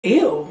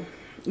Ew,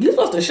 you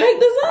supposed to shake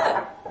this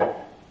up.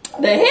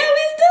 The hell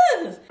is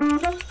this?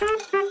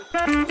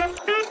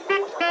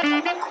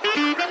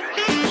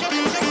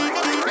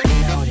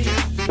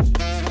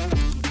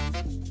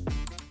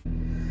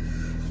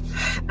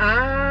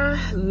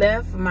 I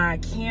left my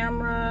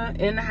camera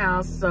in the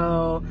house,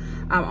 so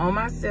I'm on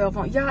my cell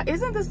phone. Y'all,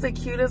 isn't this the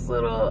cutest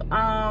little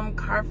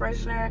car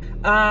freshener?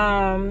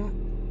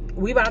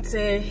 We about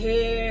to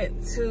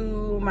head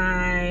to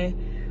my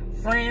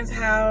friend's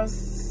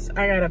house.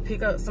 I gotta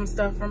pick up some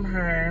stuff from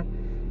her.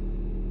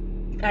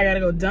 I gotta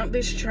go dump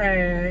this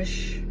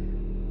trash.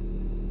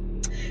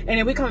 And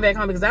then we coming back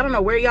home because I don't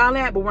know where y'all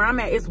at, but where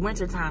I'm at, it's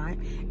winter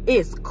time.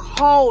 It's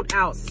cold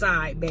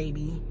outside,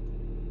 baby.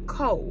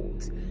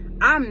 Cold.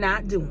 I'm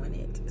not doing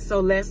it. So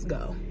let's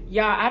go.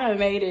 Y'all, I done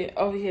made it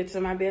over here to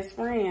my best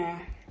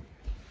friend.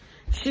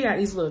 She got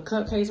these little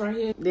cupcakes right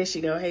here. There she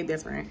go. Hey,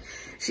 best friend.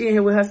 She in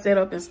here with her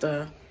setup and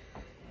stuff.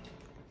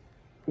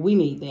 We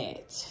need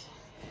that.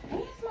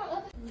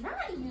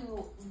 Not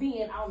you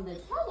being on the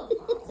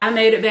telephone. I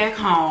made it back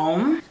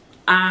home.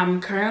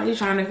 I'm currently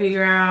trying to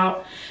figure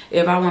out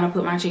if I want to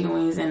put my chicken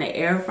wings in the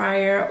air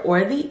fryer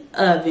or the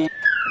oven.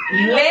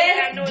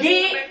 Let's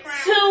get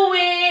to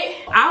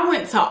it. I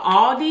went to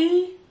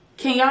Aldi.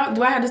 Can y'all,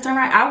 do I have this turn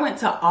right? I went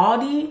to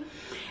Aldi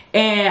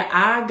and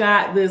I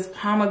got this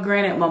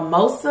pomegranate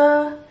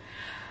mimosa.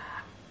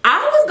 I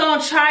was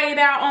gonna try it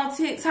out on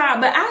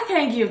TikTok, but I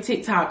can't give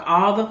TikTok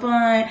all the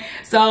fun.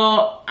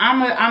 So I'm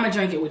gonna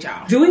drink it with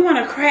y'all. Do we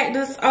wanna crack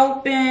this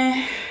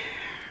open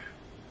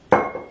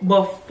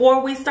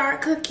before we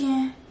start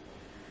cooking?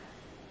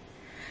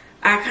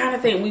 I kinda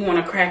think we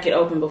wanna crack it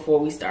open before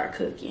we start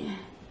cooking.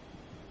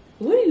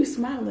 What are you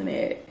smiling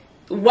at?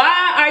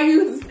 Why are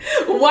you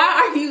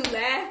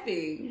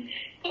laughing?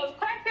 Well,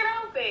 crack it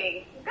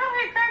open. Go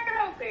ahead, crack it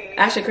open.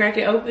 I should crack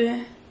it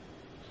open?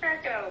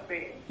 Crack it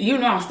open. You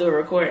know I'm still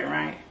recording,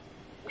 right?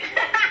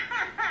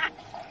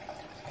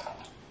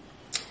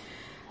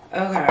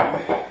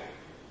 Okay.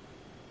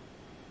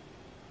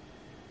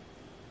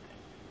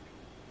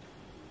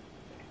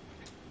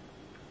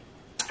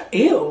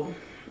 Ew.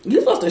 You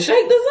supposed to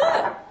shake this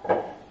up.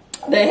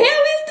 The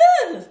hell is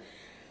this?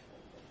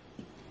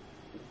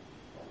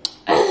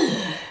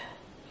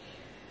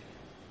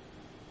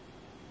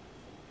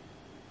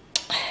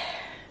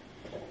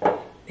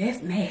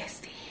 That's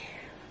nasty.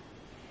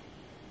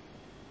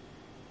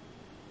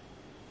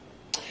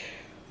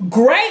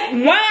 Great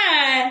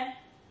wine.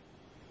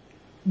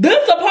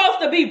 This supposed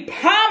to be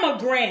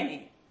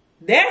pomegranate.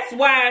 That's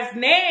why it's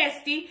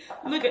nasty.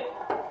 Look at,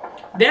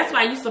 that's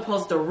why you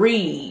supposed to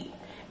read.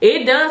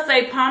 It does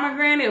say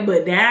pomegranate,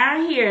 but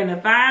down here in the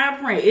fine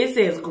print, it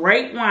says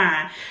great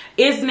wine.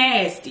 It's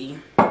nasty.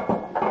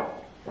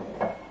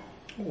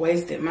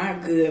 Wasted my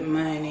good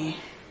money.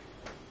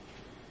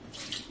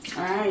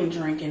 I ain't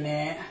drinking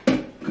that.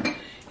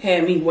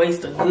 Had me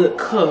waste a good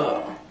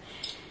cup.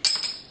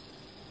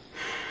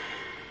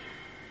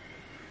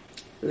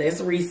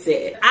 Let's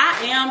reset.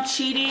 I am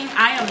cheating.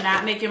 I am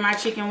not making my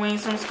chicken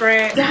wings from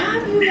scratch.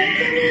 Stop, you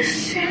making me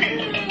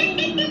shine.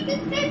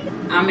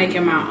 I'm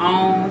making my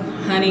own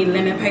honey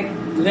lemon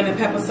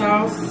pepper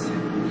sauce.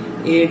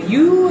 If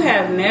you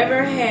have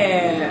never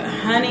had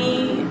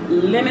honey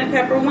lemon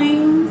pepper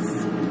wings,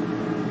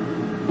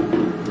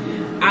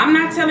 I'm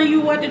not telling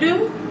you what to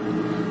do.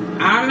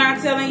 I'm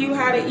not telling you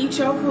how to eat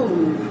your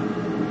food.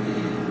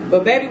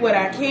 But baby, what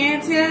I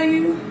can tell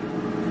you,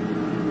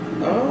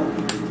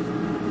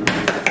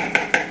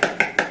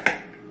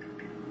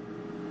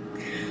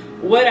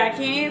 what I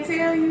can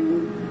tell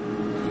you,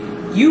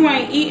 you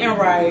ain't eating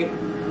right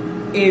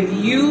if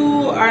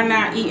you are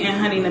not eating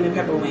honey lemon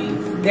pepper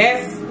wings.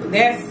 That's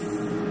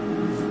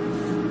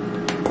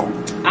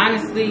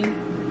honestly,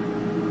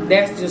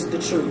 that's just the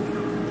truth.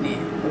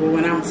 But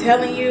when I'm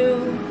telling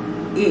you,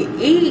 it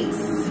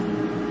eats.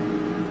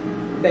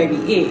 Baby,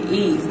 it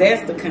eats.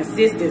 That's the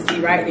consistency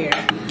right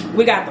there.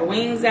 We got the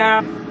wings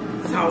out.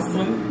 Toss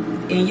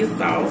them in your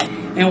sauce.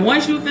 And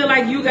once you feel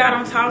like you got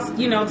them tossed,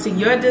 you know, to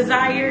your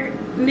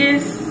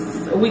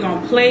desiredness, we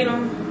gonna plate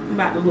them. I'm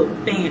about to look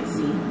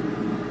fancy.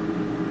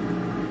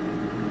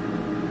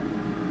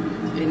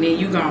 And then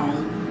you gonna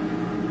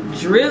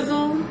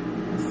drizzle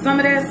some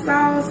of that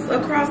sauce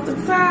across the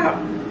top.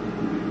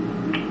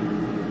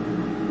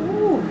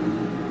 Ooh.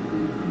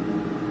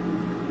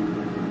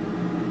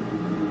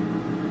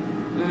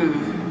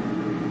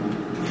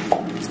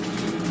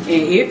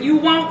 And if you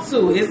want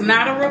to, it's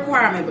not a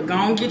requirement, but go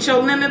and get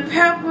your lemon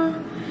pepper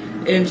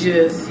and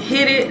just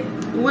hit it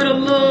with a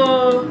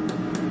little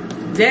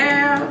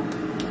dab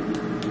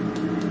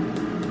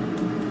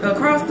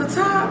across the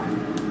top.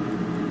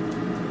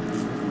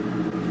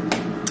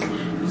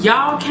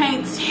 Y'all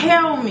can't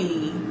tell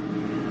me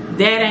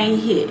that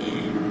ain't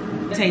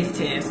hitting. Taste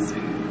test.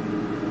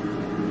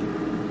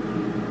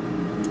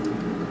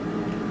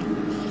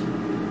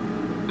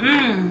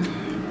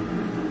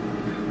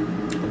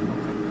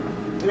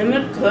 In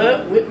the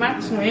cut with my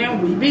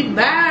twin, we be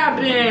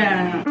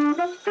vibing.